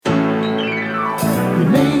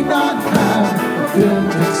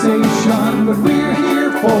film fixation, but we're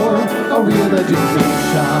here for a real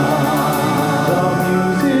education. The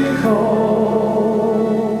musical.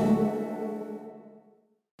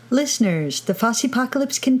 Listeners, the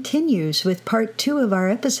Fossepocalypse continues with part 2 of our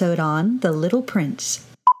episode on The Little Prince.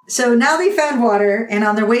 So now they found water, and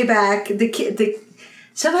on their way back,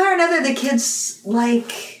 somehow or another, the kids,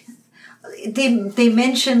 like, they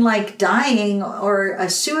mention, like, dying or a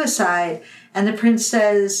suicide, and the prince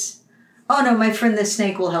says, oh, no, my friend the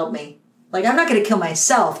snake will help me. Like, I'm not going to kill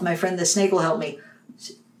myself. My friend the snake will help me.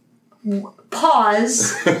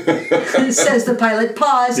 Pause, says the pilot.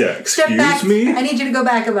 Pause. Yeah, Step back. me? I need you to go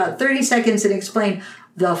back about 30 seconds and explain,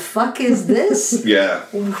 the fuck is this? Yeah.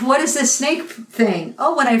 What is this snake thing?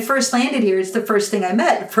 Oh, when I first landed here, it's the first thing I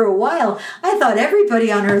met. For a while, I thought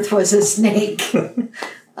everybody on Earth was a snake.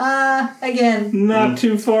 Again. Not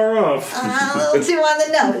too far off. A little too on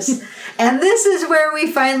the nose. And this is where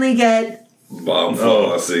we finally get... Bob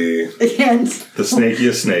Fosse. And the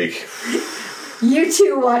snakiest snake. You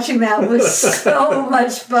two watching that was so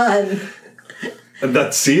much fun.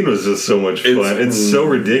 That scene was just so much fun. It's so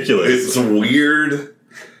ridiculous. It's weird.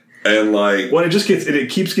 And like... Well, it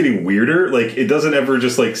keeps getting weirder. Like, it doesn't ever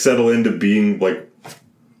just, like, settle into being, like...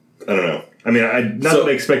 I don't know. I mean, I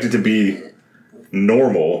expect it to be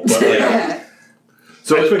normal, but, like...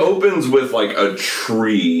 So it opens with, like, a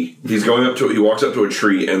tree. He walks up to a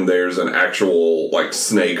tree, and there's an actual, like,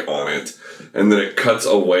 snake on it. And then it cuts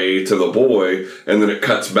away to the boy, and then it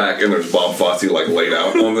cuts back, and there's Bob Fosse, like, laid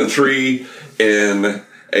out on the tree in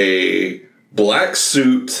a black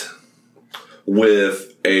suit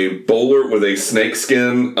with a bowler with a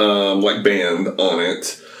snakeskin, like, band on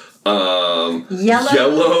it.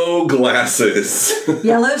 Yellow glasses.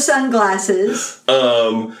 Yellow sunglasses.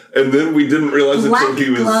 And then we didn't realize until he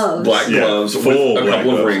was black gloves with a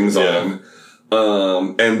couple of rings on.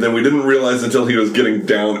 And then we didn't realize until he was getting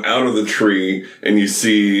down out of the tree, and you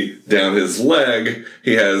see down his leg,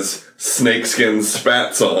 he has snakeskin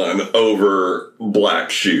spats on over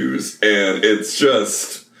black shoes. And it's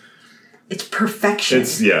just... It's perfection.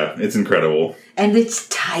 It's incredible. And it's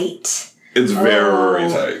tight. It's very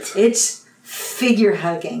tight. It's figure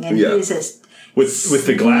hugging, and he's just with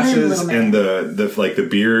the glasses and the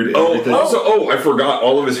beard. And everything. I forgot.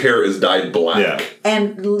 All of his hair is dyed black,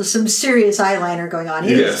 and some serious eyeliner going on.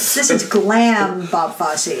 This is glam, Bob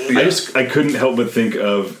Fosse. I couldn't help but think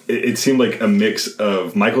of it. Seemed like a mix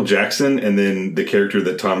of Michael Jackson and then the character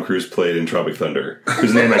that Tom Cruise played in Tropic Thunder,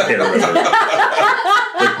 whose name I can't remember.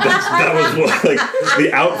 That was like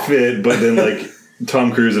the outfit, but then like.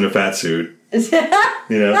 Tom Cruise in a fat suit. Like...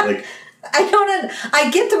 I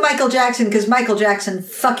get the Michael Jackson because Michael Jackson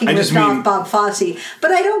fucking ripped off Bob Fosse,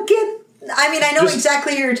 but I don't get... I mean, I know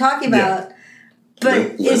exactly who you're talking about,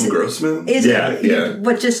 but Len Grossman? Is it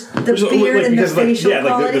what, just the beard and the facial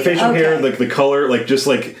quality? Like the facial hair, like the color, like just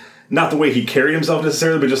like, not the way he carried himself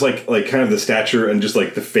necessarily, but just like kind of the stature and just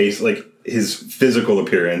like the face, like his physical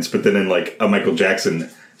appearance, but then in like a Michael Jackson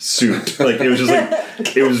suit. Like, it was just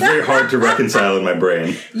like, it was very hard to reconcile in my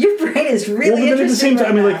brain. Your brain is really interesting. But at the same time,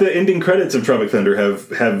 I mean, like, the ending credits of Tropic Thunder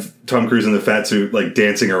have Tom Cruise in the fat suit, like,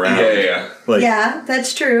 dancing around. Yeah. Like, yeah,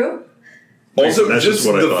 that's true. Also, that's just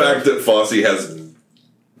the fact that Fosse has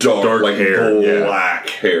dark like hair, black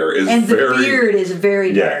hair is and very... And the beard is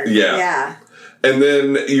very dark. Yeah. And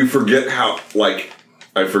then you forget how, like,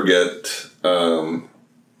 I forget...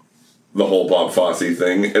 the whole Bob Fosse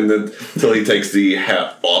thing, and then till he takes the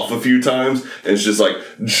hat off a few times, and it's just like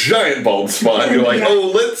giant bald spot. And you're like,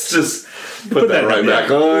 oh, let's just put that right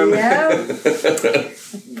back on. Yeah,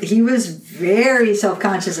 he was very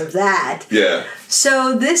self-conscious of that. Yeah.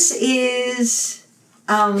 So this is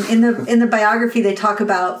in the biography. They talk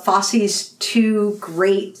about Fosse's two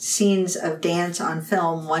great scenes of dance on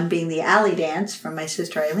film. One being the alley dance from My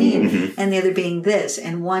Sister Eileen, and the other being this.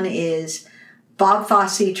 And one is Bob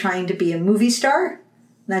Fosse trying to be a movie star.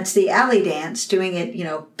 That's the alley dance, doing it,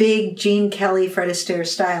 big Gene Kelly, Fred Astaire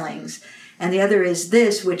stylings. And the other is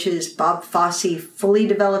this, which is Bob Fosse fully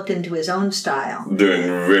developed into his own style. Doing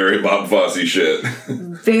very Bob Fosse shit.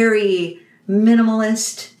 Very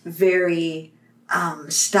minimalist, very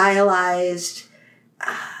stylized,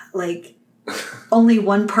 like... Only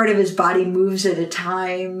one part of his body moves at a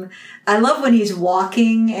time. I love when he's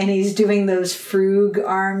walking and he's doing those frug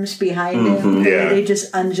arms behind him. Yeah. They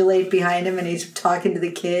just undulate behind him and he's talking to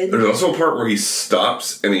the kid. There's also a part where he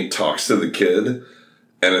stops and he talks to the kid,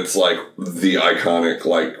 and it's like the iconic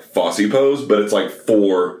like Fosse pose, but it's like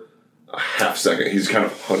for a half second. He's kind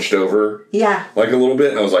of hunched over. Yeah. Like a little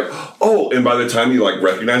bit. And I was like, oh, and by the time you like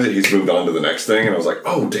recognize it, he's moved on to the next thing. And I was like,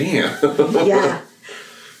 oh, damn. Yeah.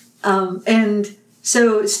 And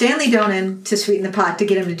So Stanley Donen, to sweeten the pot, to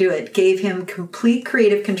get him to do it, gave him complete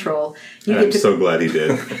creative control. I'm so glad he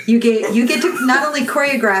did. You get to not only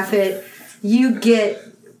choreograph it, you get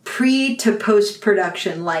pre to post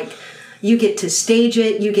production. Like, you get to stage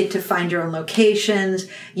it, you get to find your own locations,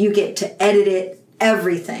 you get to edit it,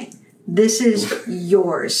 everything. This is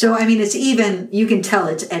yours. So, I mean, it's even, you can tell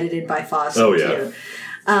it's edited by Fosse, too.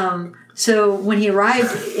 So when he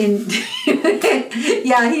arrived in,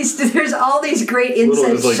 there's all these great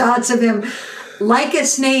inset shots of him like a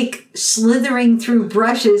snake slithering through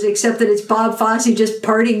brushes, except that it's Bob Fosse just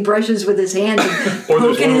parting brushes with his hands and or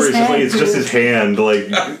there's poking one his where head it's just his hand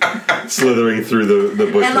slithering through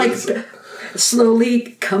the bushes. And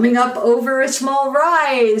slowly coming up over a small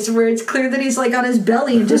rise where it's clear that he's on his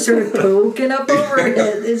belly and just sort of poking up over it.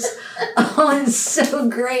 It's so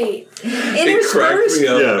great. It cracked me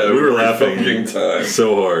up. We were laughing time.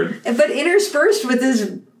 So hard. But interspersed with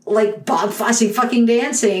this Bob Fosse fucking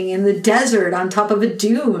dancing in the desert on top of a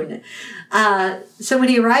dune. So when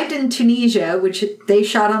he arrived in Tunisia, which they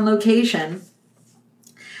shot on location,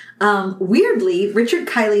 weirdly, Richard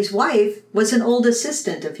Kiley's wife was an old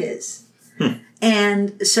assistant of his.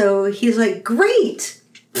 And so he's like, great,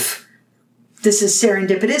 this is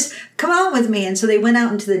serendipitous, come on with me. And so they went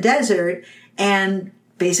out into the desert and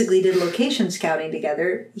basically did location scouting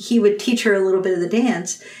together. He would teach her a little bit of the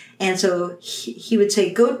dance. And so he would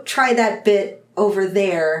say, go try that bit over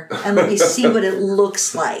there and let me see what it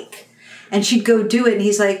looks like. And she'd go do it. And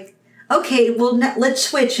he's like, okay, well, let's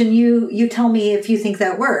switch, and you tell me if you think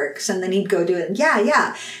that works. And then he'd go do it. And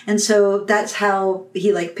yeah. And so that's how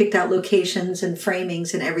he picked out locations and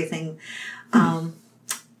framings and everything. And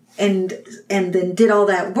then did all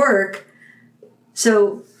that work.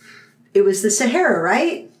 So it was the Sahara,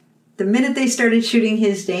 right? The minute they started shooting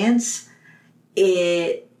his dance,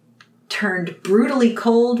 it turned brutally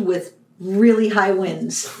cold with really high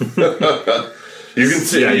winds. You can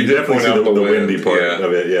see, you definitely see the windy part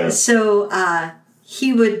of it, yeah. So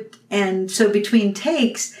so between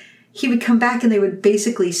takes, he would come back and they would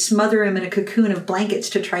basically smother him in a cocoon of blankets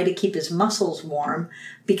to try to keep his muscles warm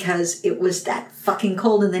because it was that fucking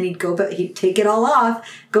cold. And then he'd take it all off,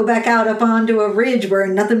 go back out up onto a ridge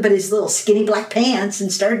wearing nothing but his little skinny black pants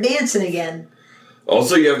and start dancing again.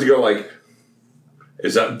 Also, you have to go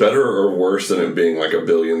is that better or worse than it being 1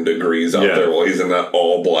 billion degrees out there while he's in that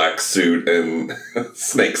all black suit and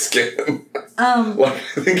snake skin? I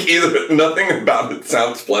think nothing about it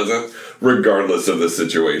sounds pleasant, regardless of the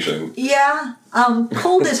situation. Yeah.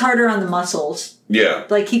 Cold is harder on the muscles. Yeah.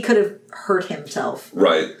 He could have hurt himself.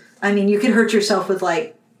 Right. I mean, you could hurt yourself with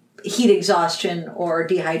heat exhaustion or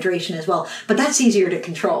dehydration as well, but that's easier to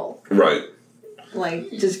control. Right.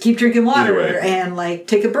 Just keep drinking water and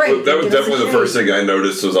take a break. Well, that was definitely the first thing I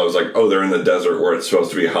noticed was I was like, oh, they're in the desert where it's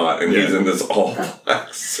supposed to be hot and he's in this all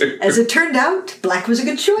black suit. As it turned out, black was a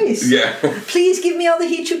good choice. Yeah. Please give me all the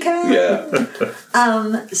heat you can. Yeah.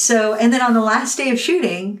 And then on the last day of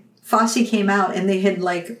shooting, Fosse came out and they had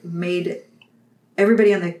made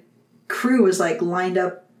everybody on the crew was lined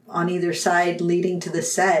up on either side leading to the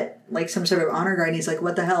set, some sort of honor guard. And he's like,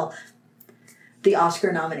 what the hell? The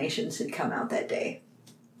Oscar nominations had come out that day.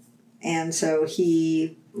 And so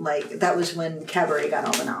he, that was when Cabaret got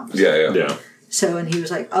all the noms. Yeah. So, and he was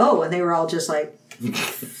like, oh, and they were all just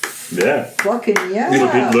yeah. Fucking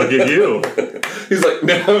yeah. Look at you. He's like,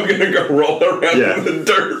 now I'm going to go roll around in the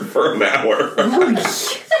dirt for an hour.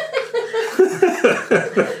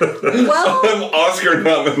 Well, I'm Oscar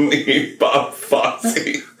nominee Bob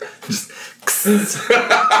Fosse.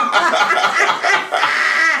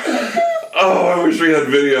 Oh, I wish we had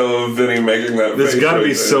video of Vinny making that. There's got to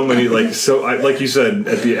be so many, like you said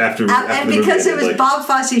at the after and because it was Bob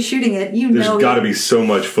Fosse shooting it, there's got to be so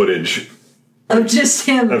much footage of just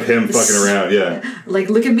him fucking around. Yeah,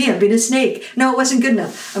 look at me, I'm being a snake. No, it wasn't good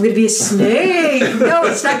enough. I'm going to be a snake. No,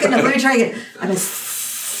 it's not good enough. Let me try again. I'm a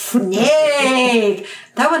snake.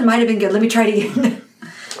 That one might have been good. Let me try it again.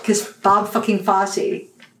 Because Bob fucking Fosse.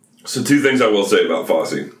 So 2 things I will say about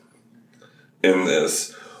Fosse in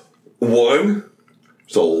this. One,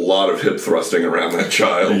 there's a lot of hip thrusting around that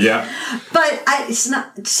child. Yeah. But it's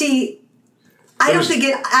not. See, I don't think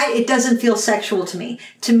it doesn't feel sexual to me.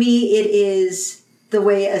 To me, it is the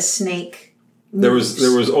way a snake moves.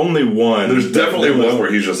 There was only one. There's definitely one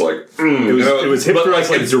where he's just like, it was hip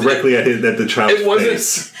thrust directly at the child's face. It wasn't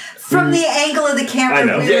face. From the angle of the camera. I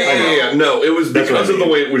know. Yeah. No, it was because of the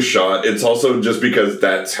way it was shot. It's also just because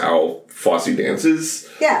that's how Fosse dances.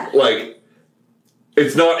 Yeah.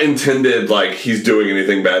 It's not intended he's doing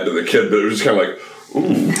anything bad to the kid, but it was just kind of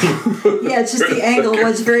ooh. Yeah, it's just the angle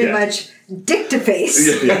was very much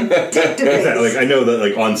Dick-to-face. Yeah. Dick-to-face. Like, I know that,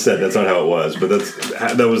 like, on set, that's not how it was, but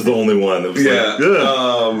that was the only one that was yeah. like,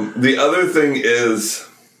 ugh. The other thing is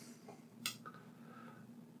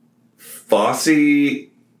Fosse,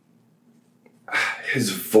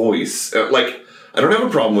 his voice. Like, I don't have a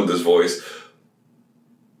problem with his voice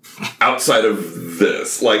outside of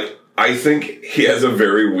this. Like, I think he has it's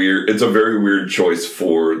a very weird choice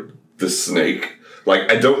for the snake. Like,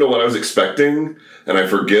 I don't know what I was expecting, and I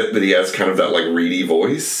forget that he has kind of that, like, reedy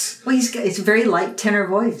voice. Well, it's a very light tenor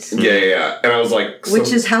voice. Yeah. And I was like...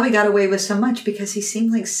 Which is how he got away with so much, because he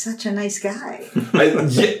seemed like such a nice guy.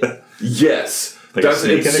 Yes. Like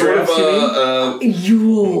It's sort of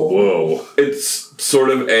Whoa. It's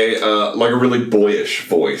sort of like a really boyish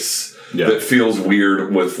voice that feels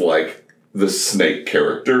weird with, like, the snake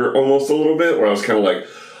character almost a little bit, where I was kind of like,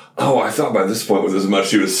 oh, I thought by this point with as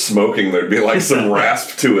much he was smoking there'd be like some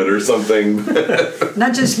rasp to it or something.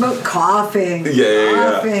 Not just smoke, coughing.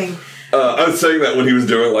 Yeah. I was saying that when he was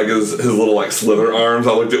doing like his little like slither arms,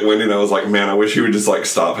 I looked at Wendy and I was like, man, I wish he would just like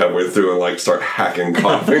stop halfway through and like start hacking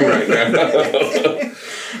coughing right now.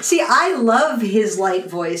 See, I love his light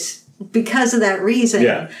voice because of that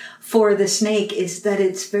reason for the snake, is that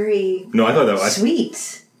it's very I thought that was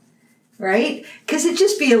sweet. Right? Because it'd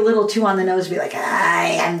just be a little too on the nose to be like, I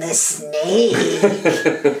am the snake.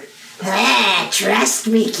 Trust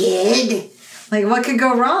me, kid. Like, what could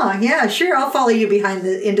go wrong? Yeah, sure, I'll follow you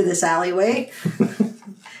into this alleyway.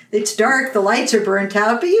 It's dark, the lights are burnt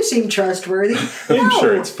out, but you seem trustworthy. I'm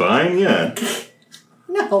sure it's fine, yeah.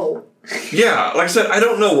 No. Yeah, like I said, I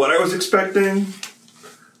don't know what I was expecting.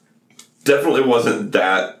 Definitely wasn't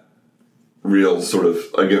that real sort of,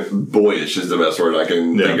 again, boyish is the best word I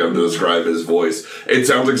can think of to describe his voice. It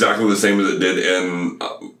sounds exactly the same as it did in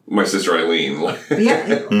My Sister Eileen.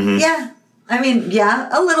 Yeah. I mean,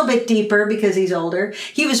 a little bit deeper because he's older.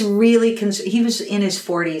 He was really, he was in his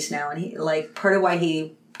 40s now, and he, like, part of why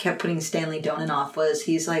he kept putting Stanley Donen off was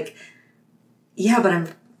he's like, yeah, but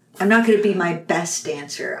I'm not going to be my best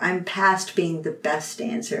dancer. I'm past being the best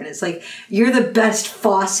dancer. And it's like, you're the best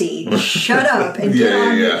Fosse. Shut up and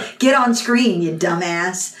get on screen, you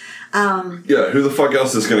dumbass. Who the fuck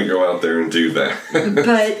else is going to go out there and do that?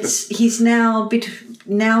 But he's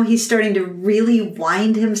now he's starting to really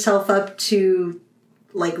wind himself up to,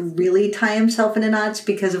 like, really tie himself into knots,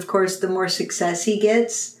 because, of course, the more success he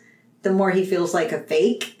gets, the more he feels like a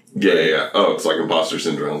fake. Yeah. Oh, it's like imposter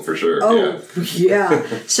syndrome for sure. Oh, yeah.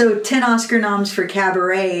 So 10 Oscar noms for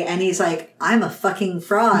Cabaret, and he's like, I'm a fucking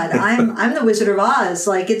fraud. I'm the Wizard of Oz.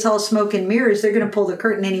 Like, it's all smoke and mirrors. They're going to pull the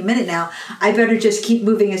curtain any minute now. I better just keep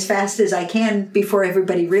moving as fast as I can before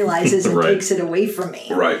everybody realizes and takes it away from me.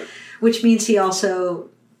 Right. Which means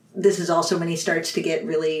this is also when he starts to get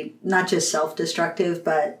really, not just self-destructive,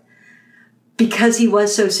 but because he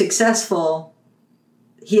was so successful,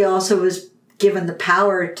 he also was given the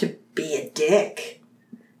power to be a dick.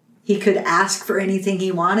 He could ask for anything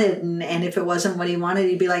he wanted, and if it wasn't what he wanted,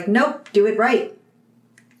 he'd be like, nope, do it right.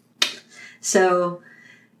 So,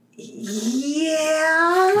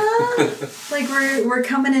 yeah, like we're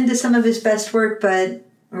coming into some of his best work, but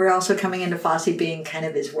we're also coming into Fosse being kind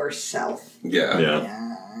of his worst self.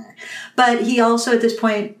 Yeah. But he also, at this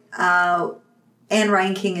point, Anne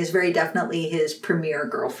Ryan King is very definitely his premier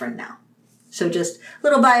girlfriend now. So just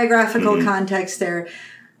little biographical context there.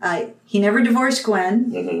 He never divorced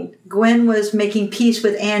Gwen. Mm-hmm. Gwen was making peace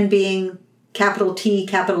with Anne being capital T,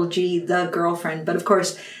 capital G, the girlfriend. But of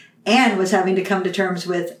course, Anne was having to come to terms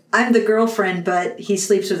with, I'm the girlfriend, but he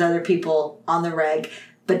sleeps with other people on the reg,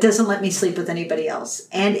 but doesn't let me sleep with anybody else.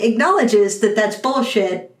 And acknowledges that that's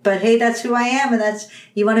bullshit, but hey, that's who I am, and that's,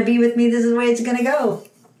 you want to be with me, this is the way it's going to go.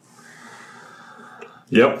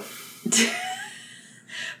 Yep.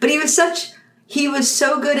 But he was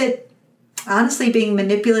so good at, honestly, being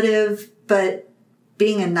manipulative, but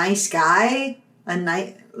being a nice guy,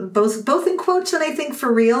 both in quotes and I think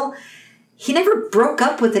for real. He never broke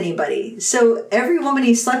up with anybody. So every woman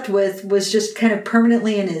he slept with was just kind of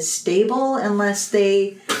permanently in his stable unless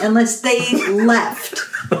they left.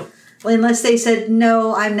 Unless they said,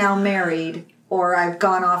 no, I'm now married, or I've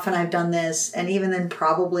gone off and I've done this. And even then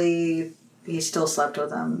probably he still slept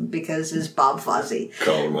with him because it's Bob Fosse.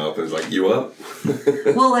 Called him up and was like, you up?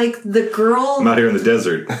 Well, like the girl... I'm out here in the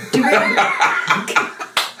desert.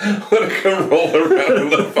 Want to come roll around in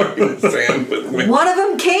the fucking sand with me? One of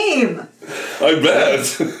them came. I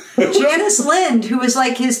bet. Janice Lind, who was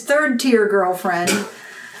like his third-tier girlfriend.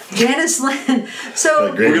 Janice Lind.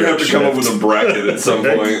 So we're gonna have to come up with a bracket at some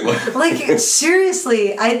point. Like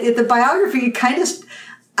seriously, the biography kind of.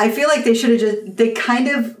 I feel like they should have they kind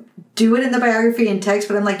of do it in the biography in text,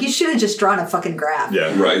 but I'm like, you should have just drawn a fucking graph.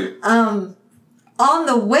 Yeah. Right. On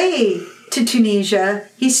the way to Tunisia,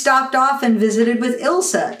 he stopped off and visited with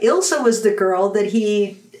Ilsa. Ilsa was the girl that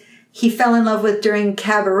he fell in love with during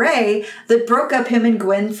Cabaret that broke up him and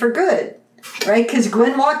Gwen for good, right? Because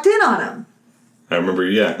Gwen walked in on him. I remember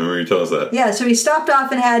you telling us that. Yeah, so he stopped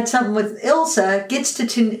off and had something with Ilsa, gets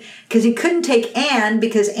to because he couldn't take Anne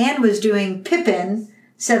because Anne was doing Pippin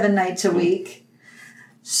 7 nights a week.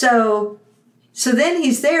 So then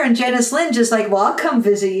he's there and Janice Lynn just like, well, I'll come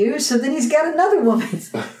visit you. So then he's got another woman.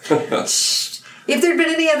 If there'd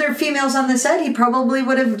been any other females on the set, he probably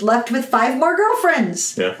would have left with 5 more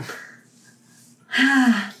girlfriends. Yeah.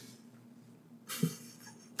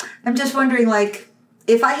 I'm just wondering, like,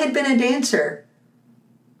 if I had been a dancer,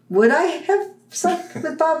 would I have slept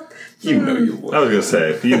with Bob? You know you would. I was going to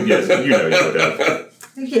say, yes, you know you would have.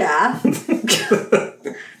 Yeah.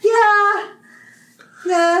 Yeah.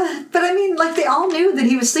 But I mean, like, they all knew that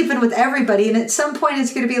he was sleeping with everybody, and at some point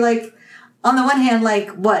it's going to be like, on the one hand, like,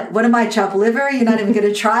 what am I, chopped liver? You're not even going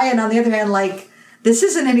to try? And on the other hand, like, this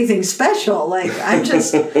isn't anything special. Like,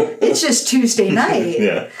 it's just Tuesday night.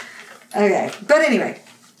 Yeah. Okay. But anyway,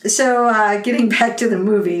 so getting back to the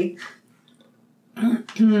movie.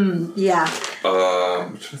 Yeah.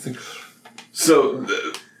 I'm trying to think. So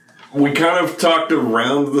we kind of talked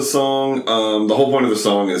around the song. The whole point of the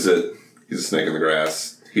song is that he's a snake in the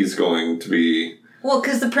grass. He's going to be... Well,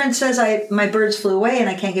 because the prince says my birds flew away and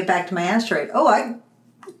I can't get back to my asteroid. Oh, I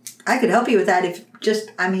could help you with that if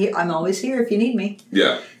just I'm here. I'm always here if you need me.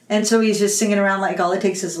 Yeah. And so he's just singing around like all it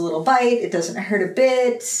takes is a little bite. It doesn't hurt a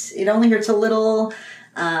bit. It only hurts a little.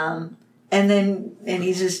 And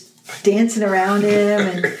he's just dancing around him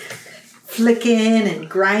and flicking and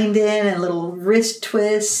grinding and little wrist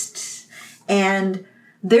twists. And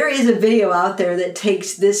there is a video out there that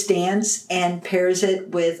takes this dance and pairs it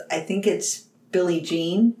with, I think it's Billie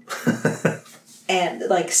Jean. And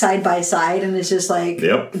like side by side, and it's just like,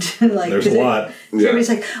 yep. Like there's a lot. Everybody's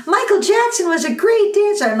like, Michael Jackson was a great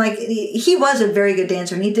dancer. I'm like, he was a very good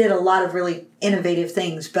dancer, and he did a lot of really innovative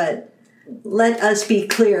things. But let us be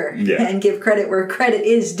clear and give credit where credit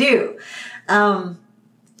is due. Oh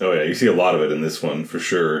yeah, you see a lot of it in this one for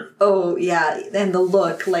sure. Oh yeah, and the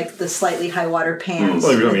look, like the slightly high water pants.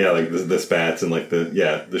 Well, I mean, yeah, like the spats and like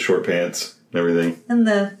the short pants and everything, and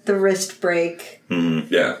the wrist break.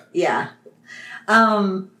 Mm-hmm. Yeah. Yeah.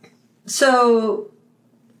 So,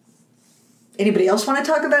 anybody else want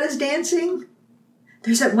to talk about his dancing?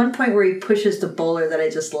 There's that one point where he pushes the bowler that I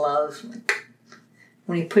just love.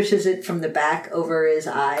 When he pushes it from the back over his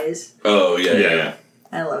eyes. Oh, yeah.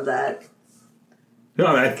 I love that. No,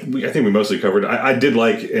 I think we mostly covered. I did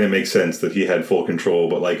like, and it makes sense that he had full control,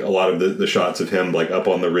 but like a lot of the shots of him like up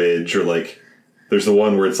on the ridge, or like there's the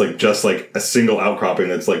one where it's like just like a single outcropping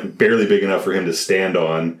that's like barely big enough for him to stand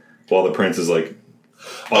on while the prince is like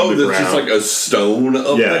on the ground. Just like a stone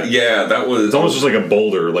up there? Yeah, that was... It's almost just like a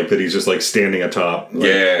boulder, like that he's just like standing atop. Like,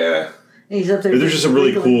 yeah. And he's up there. There's just some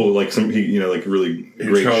really cool, like some, like really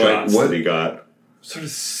great shots that he got. What sort of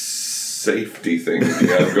safety thing do you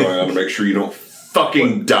have going on to make sure you don't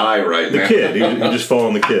fucking die right now? The kid. He just fall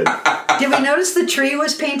on the kid. Did we notice the tree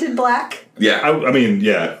was painted black? Yeah. I mean,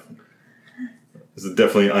 yeah. This is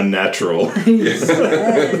definitely unnatural. Yes.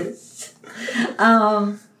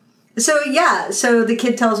 So the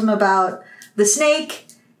kid tells him about the snake,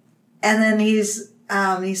 and then he's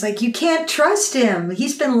like, you can't trust him.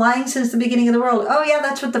 He's been lying since the beginning of the world. Oh yeah,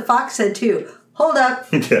 that's what the fox said too. Hold up.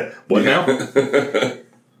 Yeah. What now?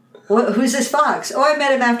 Who's this fox? Oh, I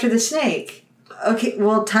met him after the snake. Okay,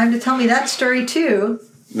 well, time to tell me that story too.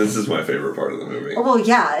 This is my favorite part of the movie. Oh, well,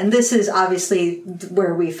 yeah, and this is obviously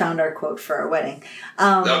where we found our quote for our wedding.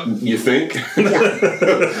 You think? Yeah.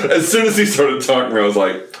 As soon as he started talking, I was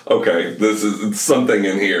like, okay, it's something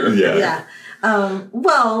in here. Yeah. Yeah.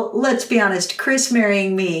 Well, let's be honest. Chris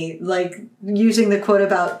marrying me, like using the quote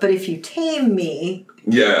about, but if you tame me,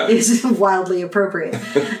 is wildly appropriate.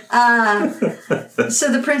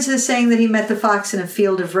 So the prince is saying that he met the fox in a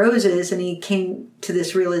field of roses, and he came to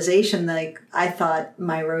this realization, like, I thought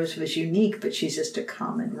my rose was unique, but she's just a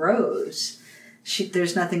common rose.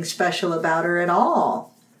 There's nothing special about her at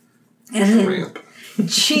all. And then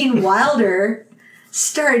Gene Wilder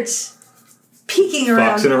starts peeking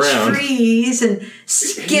around trees and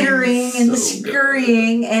skittering and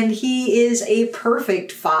scurrying, and he is a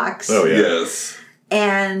perfect fox. Oh, yeah. Yes.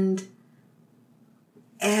 And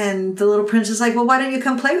the little prince is like, well, why don't you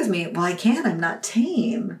come play with me? Well, I can't. I'm not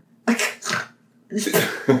tame.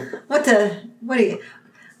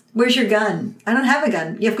 Where's your gun? I don't have a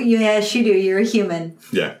gun. Yes, you do. You're a human.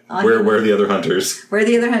 Yeah. Where are the other hunters? Where are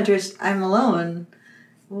the other hunters? I'm alone.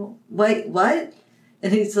 well, wait, what?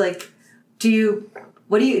 And he's like, do you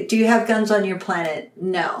have guns on your planet?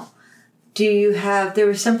 No. There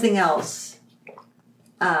was something else.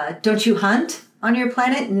 Don't you hunt on your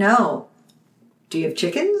planet? No. Do you have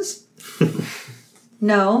chickens?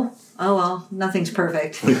 No. Oh, well, nothing's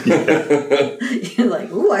perfect. You're like,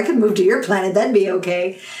 ooh, I could move to your planet. That'd be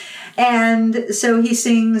okay. And so he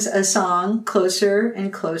sings a song, Closer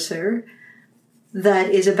and Closer, that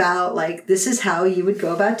is about, like, this is how you would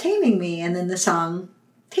go about taming me. And then the song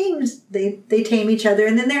tames. They tame each other.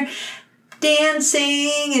 And then they're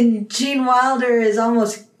dancing, and Gene Wilder is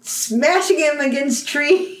almost smashing him against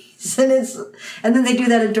trees. And then they do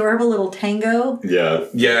that adorable little tango. Yeah.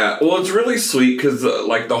 Yeah. Well, it's really sweet because,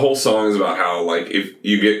 like, the whole song is about how, like, if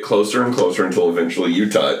you get closer and closer until eventually you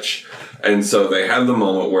touch. And so they have the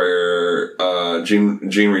moment where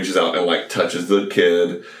Gene reaches out and, like, touches the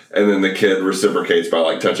kid. And then the kid reciprocates by,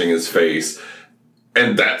 like, touching his face.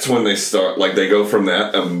 And that's when they start, like, they go from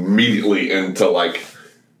that immediately into, like,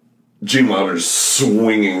 Gene Wilder's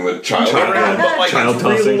swinging the child around. But, like, child it's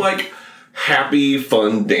tossing. really, like, happy,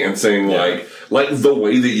 fun dancing, like the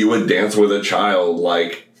way that you would dance with a child,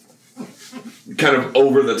 like kind of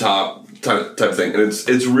over the top type thing, and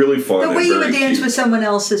it's really fun. The way you would dance cute. with someone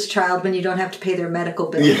else's child when you don't have to pay their medical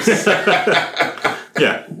bills.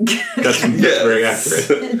 Yeah, that's very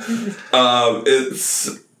accurate.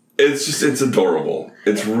 It's adorable.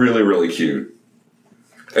 It's really, really cute.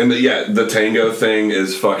 And the tango thing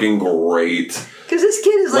is fucking great. Because this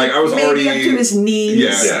kid is like I was maybe already up to his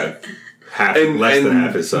knees. Yeah. Less than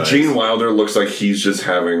half his size. Gene Wilder looks like he's just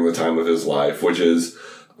having the time of his life, which is,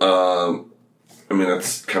 I mean,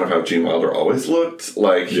 that's kind of how Gene Wilder always looked.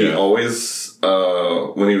 Like, he always,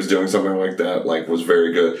 when he was doing something like that, like, was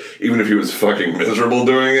very good. Even if he was fucking miserable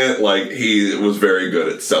doing it, like, he was very good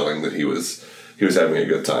at selling that he was having a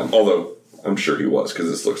good time. Although, I'm sure he was, because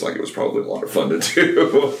this looks like it was probably a lot of fun to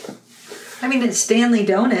do. I mean, it's Stanley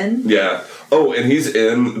Donen. Yeah. Oh, and he's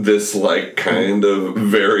in this, like, kind of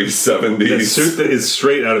very 70s. The suit that is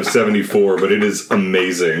straight out of 74, but it is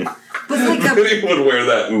amazing. With like He would wear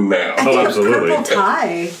that now. I think absolutely. a purple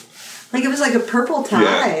tie. Like, it was like a purple tie.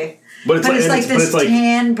 Yeah. But it's like this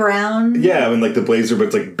tan brown. Yeah, I mean, like the blazer, but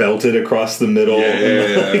it's like belted across the middle.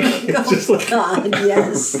 Yeah. It's just like, God,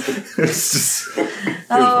 yes. it's just, it was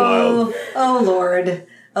wild. Oh, Lord.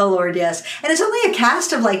 Oh, Lord, yes. And it's only a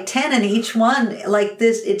cast of like 10, and each one, like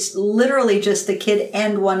this, it's literally just the kid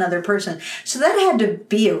and one other person. So that had to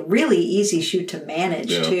be a really easy shoot to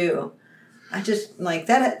manage, too. I just, like,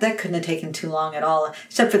 that couldn't have taken too long at all.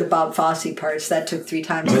 Except for the Bob Fosse parts. That took 3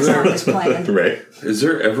 times as long as planned. Right. Is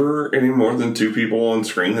there ever any more than 2 people on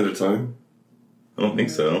screen at a time? I don't think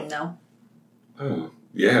so. No. Oh,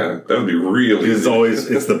 yeah. That would be really...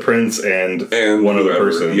 It's the prince and one other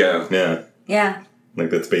whoever. person. Yeah. Yeah. Yeah. Like,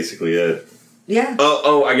 that's basically it. Yeah.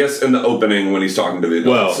 Oh, I guess in the opening when he's talking to the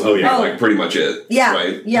adults. Well, yeah. Like, pretty much it. Yeah.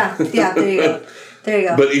 Right? Yeah. Yeah. There you go. There you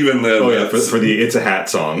go. But even then... Oh, yeah, for the It's a Hat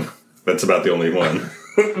song. That's about the only one.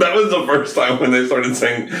 That was the first time when they started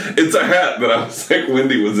saying, "It's a hat," that I was like,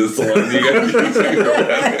 Wendy, was this the one you guys were singing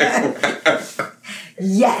about?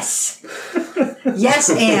 Yes. Yes,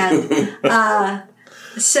 and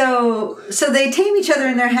so they tame each other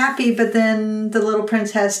and they're happy, but then the little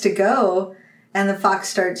prince has to go, and the fox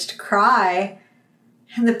starts to cry,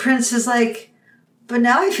 and the prince is like, "But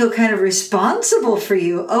now I feel kind of responsible for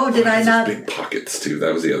you. Oh, did I not?" Big pockets too.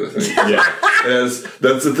 That was the other thing. Yeah.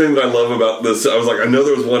 That's the thing that I love about this. I was like, I know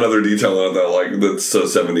there was one other detail on that, like, that's so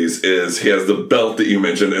 70s, is he has the belt that you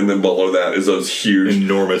mentioned, and then below that is those huge,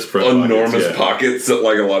 enormous pockets that,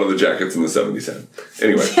 like, a lot of the jackets in the 70s had.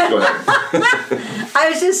 Anyway, go ahead. I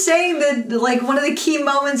was just saying that, like, one of the key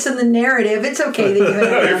moments in the narrative. It's okay that you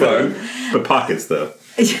had You're fine. But pockets, though.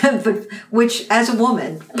 but which, as a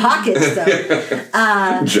woman, pockets though.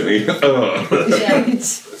 Jenny. Yeah.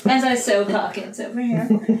 As I sew pockets over here.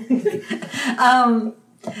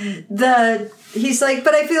 He's like,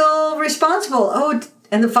 "But I feel responsible." Oh,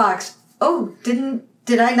 and the fox. "Oh,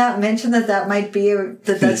 did I not mention that might be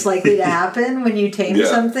that's likely to happen when you tame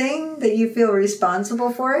something, that you feel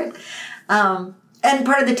responsible for it?" And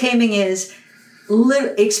part of the taming is,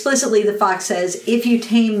 explicitly the fox says, "If you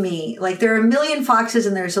tame me," like, there are a million foxes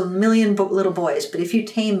and there's a million little boys, but if you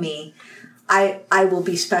tame me, I will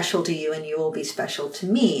be special to you and you will be special to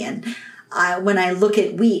me. And when I look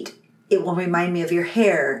at wheat, it will remind me of your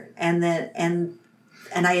hair. And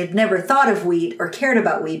I had never thought of wheat or cared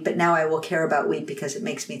about wheat, but now I will care about wheat because it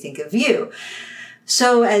makes me think of you.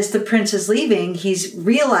 So as the prince is leaving, he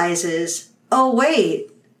realizes, oh,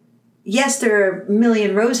 wait, yes, there are a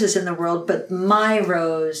million roses in the world, but my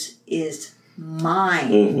rose is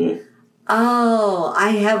mine. Mm-hmm. oh,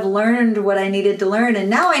 I have learned what I needed to learn, and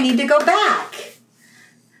now I need to go back.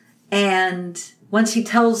 And once he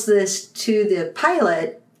tells this to the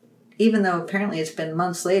pilot, even though apparently it's been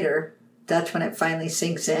months later, that's when it finally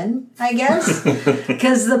sinks in, I guess.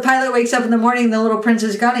 Because the pilot wakes up in the morning, the little prince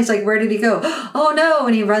is gone. He's like, where did he go? Oh, no.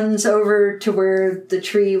 And he runs over to where the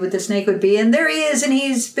tree with the snake would be. And there he is, and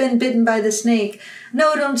he's been bitten by the snake.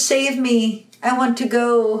 No, don't save me. I want to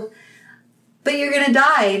go. But you're going to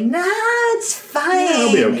die. Nah, it's fine. Yeah,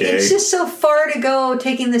 it'll be okay. It's just so far to go.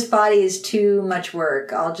 Taking this body is too much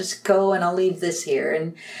work. I'll just go and I'll leave this here.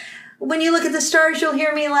 And when you look at the stars, you'll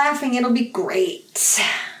hear me laughing. It'll be great.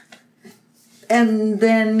 And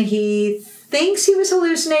then he thinks he was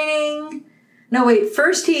hallucinating. No, wait.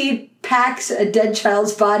 First he packs a dead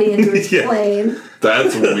child's body into his plane.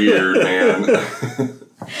 That's weird, man.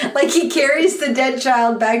 Like he carries the dead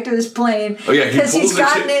child back to his plane. Oh yeah, because he's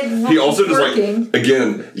gotten it. He also working. just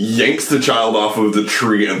again yanks the child off of the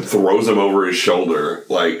tree and throws him over his shoulder.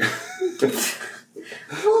 Like,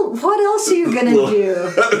 well, what else are you gonna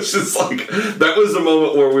do? It's just like that was the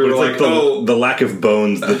moment where we were like, the lack of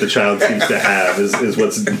bones that the child seems to have is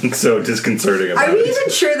what's so disconcerting about it. Are we even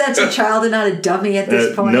sure that's a child and not a dummy at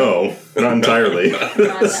this point? No, not entirely.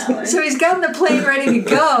 So he's gotten the plane ready to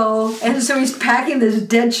go, and so he's packing this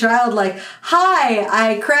dead child like, hi,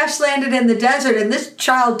 I crash landed in the desert, and this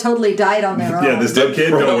child totally died on their own. Yeah, this dead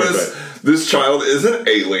kid, this child is an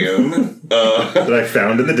alien that I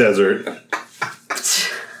found in the desert.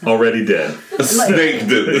 Already dead. A snake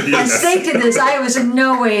did this. A snake did this. I was in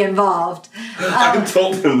no way involved. I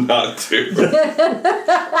told him not to.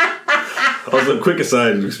 Also, quick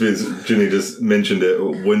aside, because Ginny just mentioned it,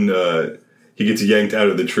 when he gets yanked out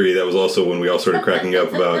of the tree, that was also when we all started cracking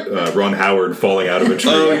up about Ron Howard falling out of a tree.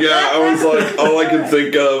 Oh, yeah. I was like, all I could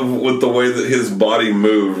think of with the way that his body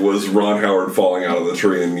moved was Ron Howard falling out of the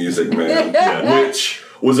tree in Music Man. Yeah. Which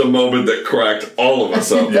was a moment that cracked all of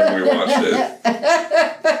us up when we watched it.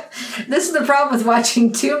 This is the problem with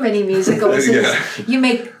watching too many musicals. You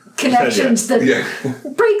make connections that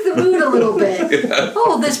break the mood a little bit. Yeah.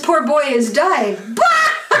 Oh, this poor boy is dying.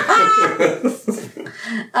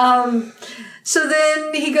 So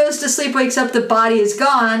then he goes to sleep, wakes up, the body is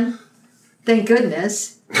gone. Thank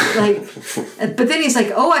goodness. But then he's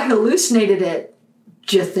like, oh, I hallucinated it.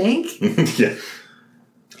 Do you think? Yeah.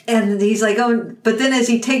 And he's like, oh, but then as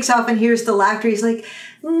he takes off and hears the laughter, he's like,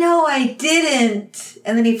 no, I didn't.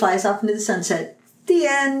 And then he flies off into the sunset. The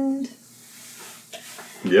end.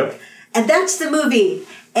 Yep. And that's the movie.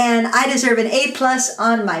 And I deserve an A+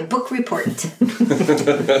 on my book report.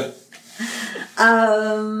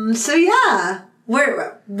 So yeah,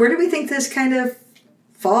 where do we think this kind of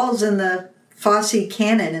falls in the Fosse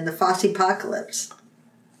canon, in the Fossepocalypse?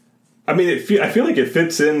 I mean, I feel like it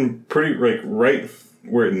fits in pretty right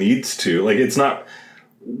where it needs to. Like, it's not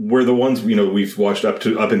where the ones we've watched up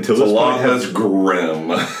until this point. A lot less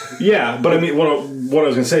grim. Yeah, but I mean, what I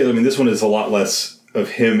was gonna say, I mean, this one is a lot less of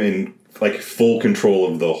him in like full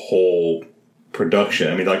control of the whole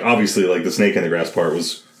production. I mean, like obviously, like the snake in the grass part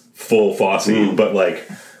was full Fosse, but like,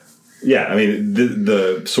 yeah, I mean,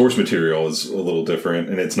 the source material is a little different,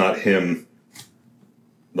 and it's not him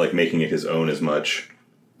like making it his own as much.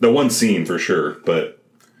 The one scene for sure, but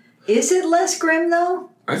is it less grim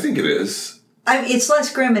though? I think it is. I mean, it's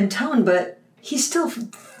less grim in tone, but he's still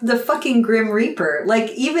the fucking Grim Reaper.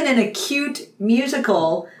 Like, even in a cute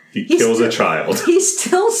musical, he kills a child. He's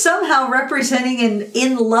still somehow representing and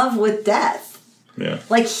in love with death. Yeah.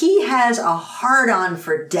 Like, he has a hard-on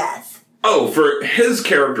for death. Oh, for his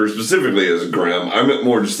character specifically as grim, I meant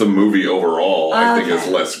more just the movie overall, I think is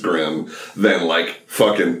less grim than, like,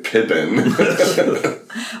 fucking Pippin.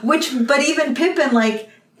 But even Pippin, like,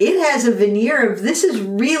 it has a veneer of this is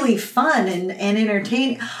really fun and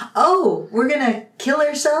entertaining. Oh, we're gonna kill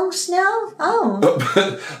ourselves now? Oh.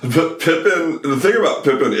 But Pippin, the thing about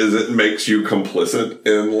Pippin is it makes you complicit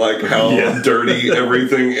in like how dirty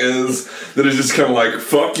everything is. That is just kind of like,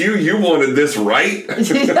 fuck you, you wanted this, right?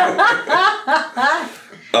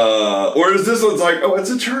 Whereas this one's like, oh, it's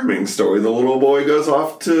a charming story. The little boy goes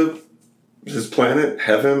off to his planet,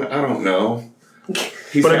 heaven, I don't know.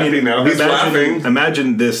 He's happy now. He's laughing.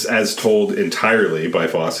 Imagine this as told entirely by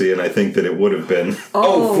Fosse, and I think that it would have been.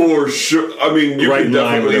 Oh, for sure. I mean, you can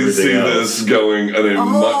definitely see this going in a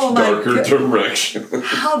much darker direction.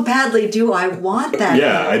 How badly do I want that?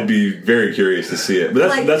 Yeah, I'd be very curious to see it.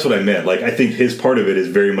 But that's what I meant. Like, I think his part of it is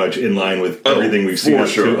very much in line with everything we've seen up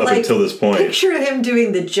until this point. Picture him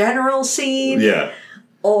doing the general scene. Yeah.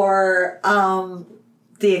 Or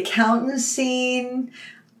the accountant scene.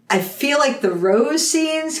 I feel like the Rose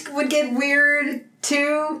scenes would get weird,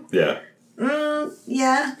 too. Yeah.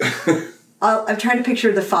 Yeah. I'm trying to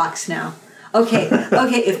picture the fox now. Okay.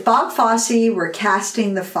 If Bob Fosse were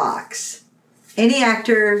casting the fox, any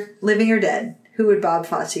actor, living or dead, who would Bob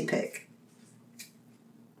Fosse pick?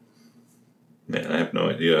 Man, I have no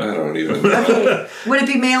idea. I don't even know. Okay. Would it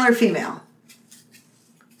be male or female?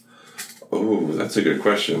 Oh, that's a good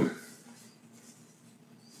question.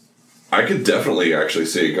 I could definitely actually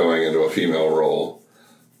see it going into a female role.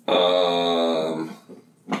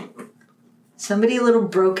 Somebody a little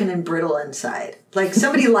broken and brittle inside. Like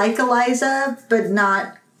somebody like Eliza, but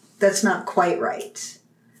that's not quite right.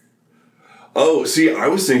 Oh, see, I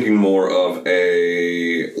was thinking more of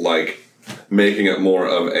a, making it more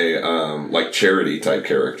of a, charity type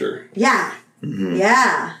character. Yeah. Mm-hmm.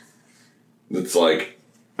 Yeah. It's like,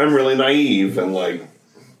 I'm really naive and,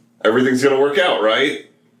 everything's gonna work out, right?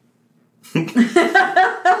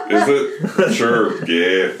 Is it? Sure.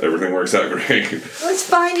 Yeah, everything works out great. Well, it's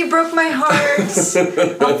fine. You broke my heart.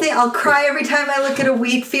 I'll cry every time I look at a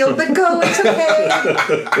wheat field, but go. It's okay.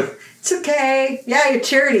 It's okay. Yeah, your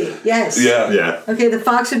Charity. Yes. Yeah. Okay, the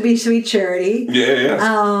fox would be Sweet Charity.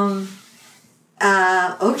 Yeah.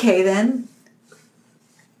 Okay then.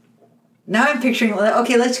 Now I'm picturing.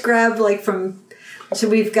 Okay, let's grab from. So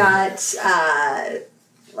we've got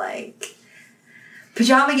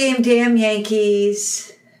Pajama Game, Damn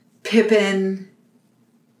Yankees, Pippin,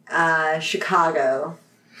 Chicago,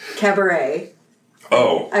 Cabaret.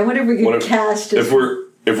 Oh. I wonder if we could cast. If we're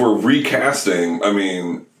recasting, I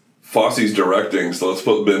mean, Fosse's directing, so let's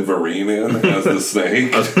put Ben Vereen in as the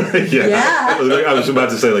snake. Yeah. I was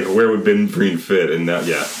about to say, where would Ben Vereen fit in that?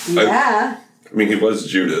 Yeah. Yeah. I mean, he was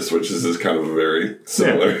Judas, which is kind of very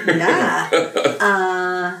similar.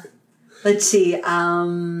 Yeah. Let's see.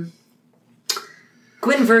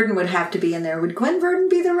 Gwen Verdon would have to be in there. Would Gwen Verdon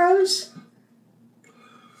be the rose?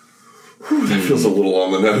 That feels a little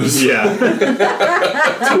on the nose. Yeah.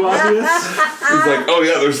 Too obvious? He's like, oh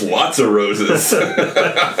yeah, there's lots of roses.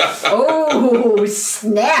 Oh,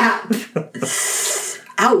 snap.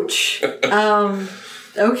 Ouch.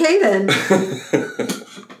 Okay then.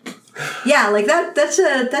 Yeah, that's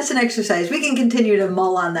an exercise. We can continue to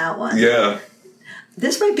mull on that one. Yeah.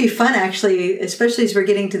 This might be fun, actually, especially as we're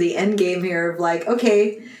getting to the end game here of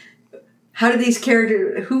okay, how do these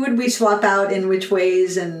characters, who would we swap out in which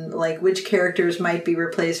ways, and which characters might be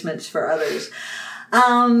replacements for others.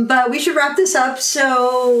 But we should wrap this up.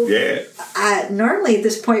 So yeah. Normally at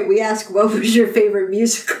this point we ask, what was your favorite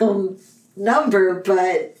musical number?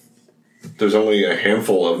 But there's only a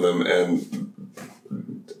handful of them, and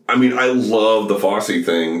I mean, I love the Fosse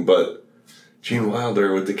thing, but Gene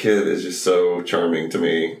Wilder with the kid is just so charming to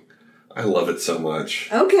me. I love it so much.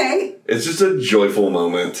 Okay. It's just a joyful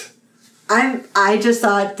moment. I just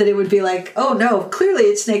thought that it would be oh no, clearly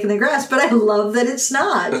it's Snake in the Grass, but I love that it's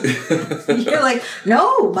not. You're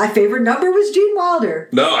no, my favorite number was Gene Wilder.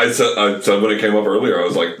 No, I said when it came up earlier, I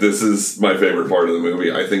was like, this is my favorite part of the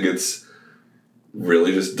movie. I think it's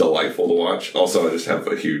really just delightful to watch. Also, I just have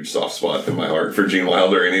a huge soft spot in my heart for Gene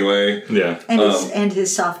Wilder anyway. Yeah. And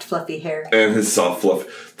his soft, fluffy hair. And his soft fluff.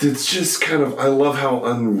 It's just kind of, I love how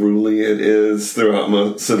unruly it is throughout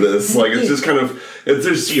most of this. It's just kind of,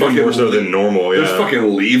 there's even more so than normal, yeah. There's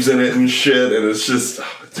fucking leaves in it and shit, and it's just,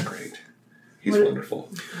 it's great. He's wonderful.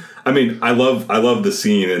 I mean, I love the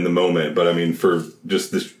scene in the moment, but I mean, for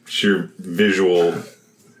just the sheer visual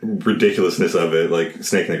ridiculousness of it,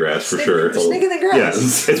 Snake in the Grass for sure. Snake in the Grass. Yeah,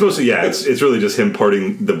 it's mostly it's really just him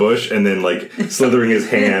parting the bush and then slithering his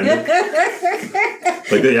hand.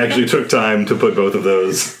 They actually took time to put both of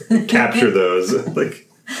those, capture those. I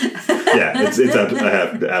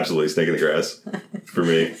have absolutely Snake in the Grass for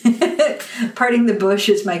me. Parting the Bush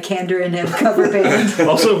is my Candor and Him cover band.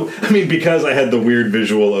 Also, I mean, because I had the weird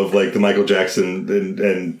visual of the Michael Jackson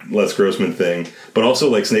and Les Grossman thing, but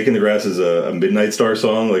also Snake in the Grass is a Midnight Star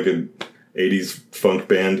song, an 80s funk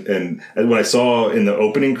band. And when I saw in the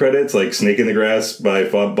opening credits, Snake in the Grass by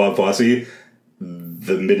Bob Fosse,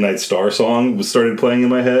 the Midnight Star song started playing in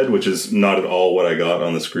my head, which is not at all what I got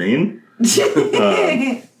on the screen.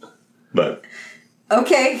 But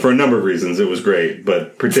okay, for a number of reasons, it was great,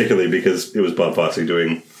 but particularly because it was Bob Fosse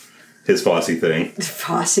doing his Fosse thing.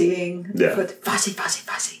 Fosseing. Yeah.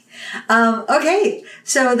 Fosse. Okay,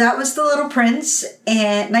 so that was The Little Prince,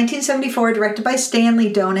 and 1974, directed by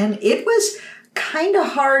Stanley Donen. It was kind of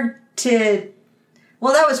hard to...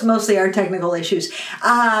 Well, that was mostly our technical issues.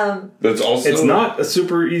 That's also... It's not a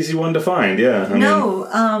super easy one to find, yeah. I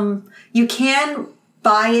mean, you can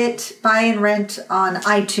buy and rent on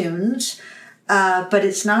iTunes, but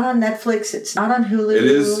it's not on Netflix, it's not on Hulu.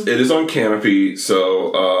 It is on Canopy,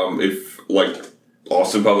 so if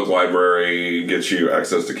Austin Public Library gets you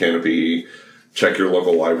access to Canopy, check your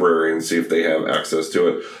local library and see if they have access to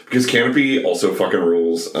it. Because Canopy also fucking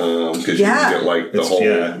rules. Because you can get like the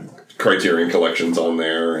whole Criterion collections on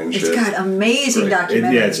there and shit. It's got amazing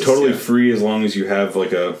documentaries. It's totally free as long as you have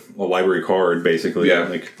like a library card, basically. Yeah.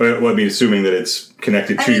 Like, well, I mean, assuming that it's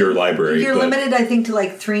connected to your library. You're limited, I think, to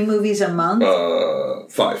like 3 movies a month.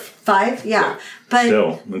 5. 5? Yeah. But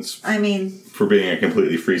still, it's, I mean, for being a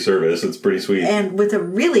completely free service, it's pretty sweet. And with a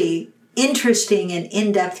really interesting and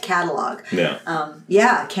in-depth catalog.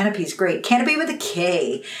 Yeah. Canopy's great. Canopy with a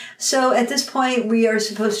K. So at this point, we are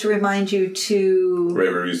supposed to remind you to rate,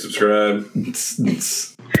 review, subscribe. Rate,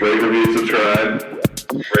 review, subscribe.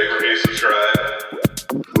 Rate, review, subscribe.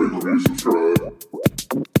 Rate, review, subscribe.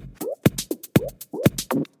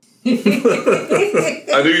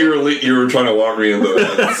 I knew you were trying to walk me into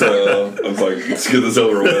that, so I was like, let's get this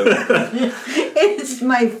over with. It's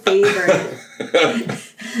my favorite.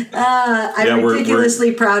 I'm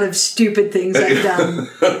ridiculously proud of stupid things I've done.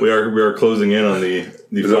 we are closing in on the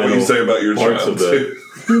Is that what you say about your parts child of the.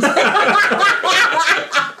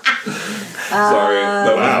 Sorry,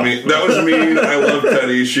 that was mean. I love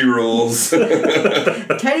Teddy. She rules.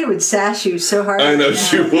 Teddy would sass you so hard. I know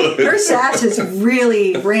she would. Her sass is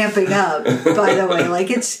really ramping up. By the way,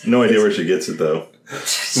 like it's no idea where she gets it though.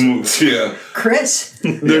 Yeah, Chris.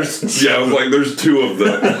 There's 2 of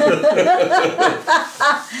them.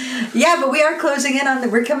 Yeah, but we are closing in on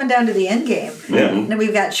we're coming down to the end game. Yeah. And then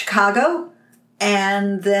we've got Chicago,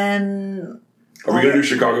 and then Are we gonna do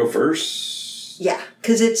Chicago first? Yeah,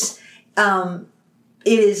 because it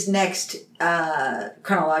is next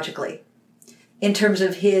chronologically in terms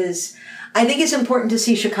of his. I think it's important to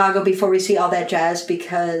see Chicago before we see All That Jazz,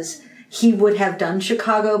 because he would have done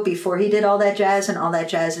Chicago before he did All That Jazz, and All That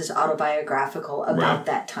Jazz is autobiographical about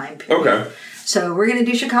that time period. Okay. So we're going to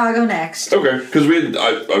do Chicago next. Okay, because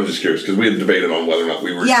I was just curious, because we had debated on whether or not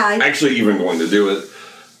we were actually even going to do it,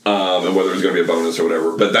 and whether it was going to be a bonus or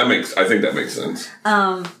whatever. But I think that makes sense.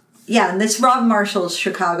 Yeah, and this Rob Marshall's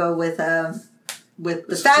Chicago with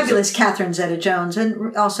the fabulous Catherine Zeta-Jones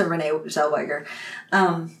and also Renee Zellweger.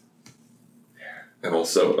 And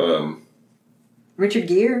also Richard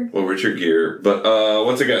Gere. Well, Richard Gere. But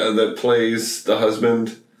what's the guy that plays the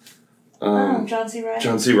husband? John C. Reilly.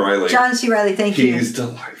 John C. Reilly. John C. Reilly, thank you. He's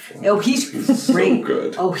delightful. Oh, he's great. So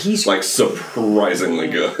good. Oh, he's like surprisingly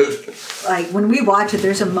good. Like when we watch it,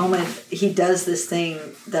 there's a moment he does this thing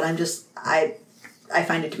that I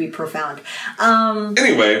find it to be profound.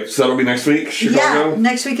 Anyway, so that'll be next week, Chicago? Yeah,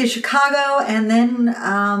 next week is Chicago, and then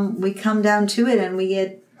we come down to it and we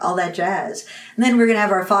get All That Jazz. And then we're going to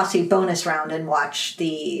have our Fosse bonus round and watch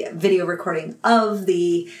the video recording of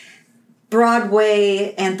the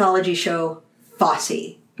Broadway anthology show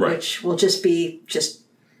Fosse, which will just be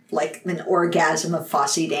like an orgasm of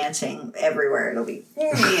Fosse dancing everywhere. It'll be,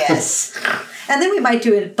 yes. And then we might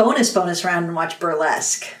do a bonus round and watch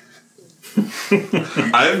Burlesque.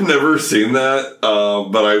 I've never seen that,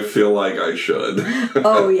 but I feel like I should.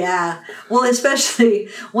 Oh, yeah. Well, especially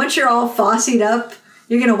once you're all Fosse'd up,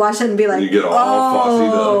 you're going to watch that and be like, you get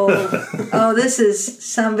all Fosse'd up. Oh, this is,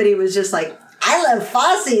 somebody was just like, I love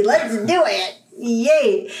Fosse, let's do it.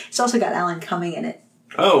 Yay. It's also got Alan Cumming in it.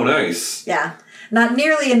 Oh, nice. Yeah. Not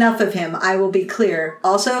nearly enough of him, I will be clear.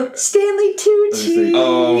 Also, Stanley Tucci.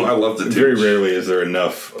 Oh, I love the Tucci. Very rarely is there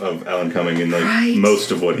enough of Alan Cumming in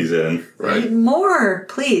most of what he's in. Right. More,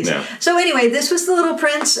 please. Yeah. So anyway, this was The Little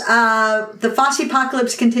Prince. The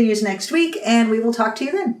Fossepocalypse continues next week, and we will talk to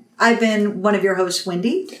you then. I've been one of your hosts,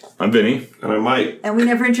 Wendy. I'm Vinny. And I'm Mike. And we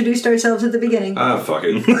never introduced ourselves at the beginning. Fuck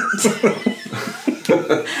it.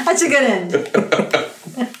 That's a good end.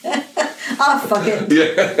 Fuck it.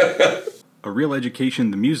 Yeah. A Real Education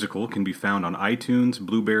the Musical can be found on iTunes,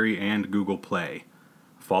 Blueberry, and Google Play.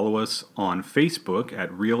 Follow us on Facebook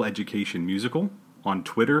at Real Education Musical, on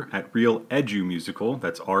Twitter at Real Edu Musical,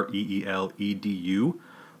 that's REELEDU,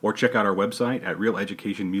 or check out our website at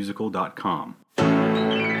realeducationmusical.com.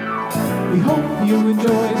 We hope you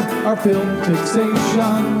enjoyed our film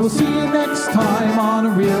fixation. We'll see you next time on A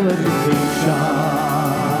Real Education.